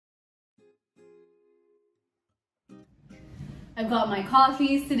I've got my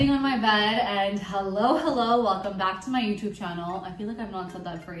coffee sitting on my bed, and hello, welcome back to my YouTube channel. I feel like I've not said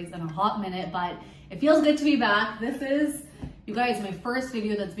that phrase in a hot minute, but it feels good to be back. This is, you guys, my first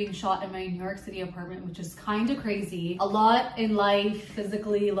video that's being shot in my New York City apartment, which is kind of crazy. A lot in life,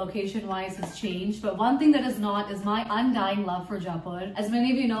 physically, location-wise, has changed, but one thing that is not is my undying love for Jaipur. As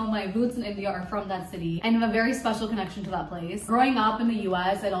many of you know, my roots in India are from that city, and I have a very special connection to that place. Growing up in the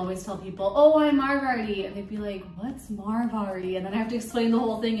US, I'd always tell people, oh, I'm Marwari, and they'd be like, what's Marwari? And then I have to explain the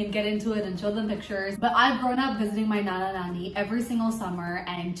whole thing and get into it and show them pictures. But I've grown up visiting my Nana Nani every single summer,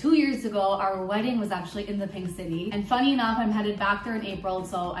 and 2 years ago, our wedding was actually in the Pink City. And funny enough, I'm headed back there in April,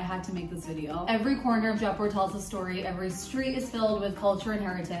 so I had to make this video. Every corner of Jaipur tells a story, every street is filled with culture and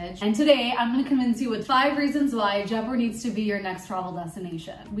heritage. And today, I'm gonna convince you with 5 reasons why Jaipur needs to be your next travel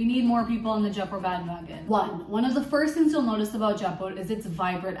destination. We need more people on the Jaipur bandwagon. One of the first things you'll notice about Jaipur is its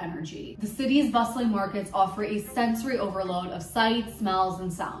vibrant energy. The city's bustling markets offer a sensory overload of sights, smells,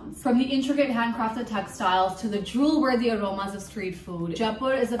 and sounds. From the intricate handcrafted textiles to the drool-worthy aromas of street food,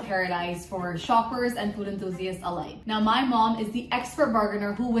 Jaipur is a paradise for shoppers and food enthusiasts alike. Now, my mom is the expert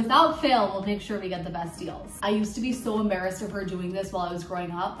bargainer who, without fail, will make sure we get the best deals. I used to be so embarrassed of her doing this while I was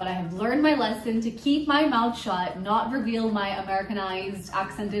growing up, but I have learned my lesson to keep my mouth shut, not reveal my Americanized,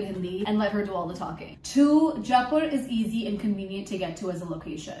 accented Hindi, and let her do all the talking. 2, Jaipur is easy and convenient to get to as a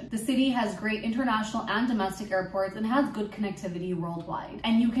location. The city has great international and domestic airports and has good connectivity worldwide.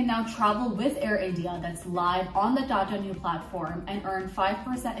 And you can now travel with Air India that's live on the Tata Neu platform and earn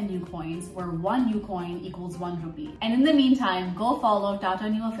 5% in NeuCoins, where 1 NeuCoin equals 1 rupee. And in the meantime, go follow Tata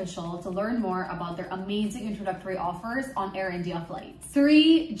Neu Official to learn more about their amazing introductory offers on Air India flights.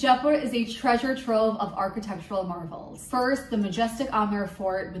 3, Jaipur is a treasure trove of architectural marvels. First, the majestic Amer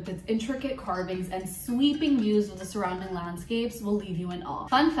Fort with its intricate carvings and sweeping views of the surrounding landscapes will leave you in awe.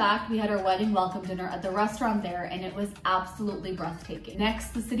 Fun fact, we had our wedding welcome dinner at the restaurant there, and it was absolutely breathtaking.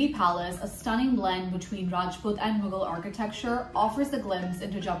 Next, the City Palace, a stunning blend between Rajput and Mughal architecture, offers a glimpse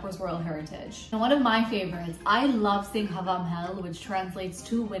into Jaipur's royal heritage. Now, one of my favorites, I love seeing Hawa Mahal, which translates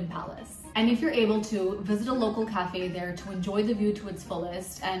to Wind Palace. And if you're able to, visit a local cafe there to enjoy the view to its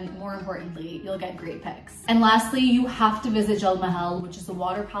fullest, and more importantly, you'll get great pics. And lastly, you have to visit Jal Mahal, which is a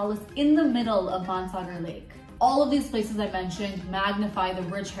water palace in the middle of Mansagar Lake. All of these places I mentioned magnify the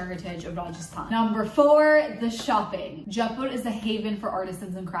rich heritage of Rajasthan. Number 4, the shopping. Jaipur is a haven for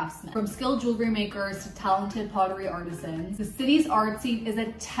artisans and craftsmen. From skilled jewelry makers to talented pottery artisans, the city's art scene is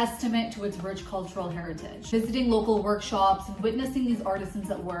a testament to its rich cultural heritage. Visiting local workshops and witnessing these artisans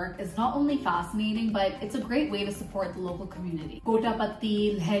at work is not only fascinating, but it's a great way to support the local community.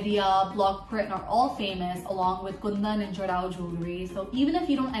 Kotapatti, Lheria, block print are all famous, along with Kundan and Jorao jewelry, so even if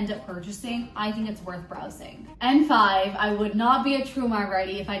you don't end up purchasing, I think it's worth browsing. And 5, I would not be a true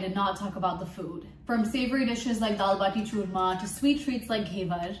Marwari if I did not talk about the food. From savory dishes like dal bati churma to sweet treats like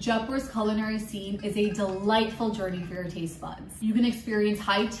ghevar, Jaipur's culinary scene is a delightful journey for your taste buds. You can experience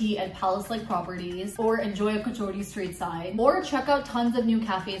high tea at palace-like properties, or enjoy a kachori street side, or check out tons of new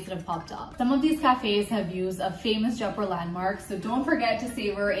cafes that have popped up. Some of these cafes have views of famous Jaipur landmarks, so don't forget to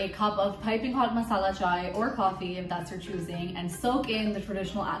savor a cup of piping hot masala chai or coffee if that's your choosing, and soak in the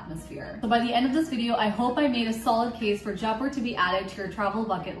traditional atmosphere. So by the end of this video, I hope I made a solid case for Jaipur to be added to your travel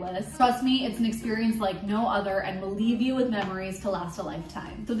bucket list. Trust me, it's an experience like no other and will leave you with memories to last a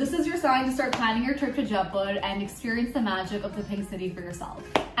lifetime. So this is your sign to start planning your trip to Jaipur and experience the magic of the Pink City for yourself.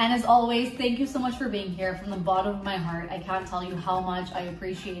 And as always, thank you so much for being here from the bottom of my heart. I can't tell you how much I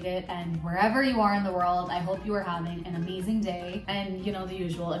appreciate it, and wherever you are in the world, I hope you are having an amazing day. And you know the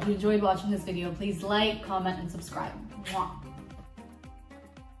usual, if you enjoyed watching this video, please like, comment, and subscribe. Mwah.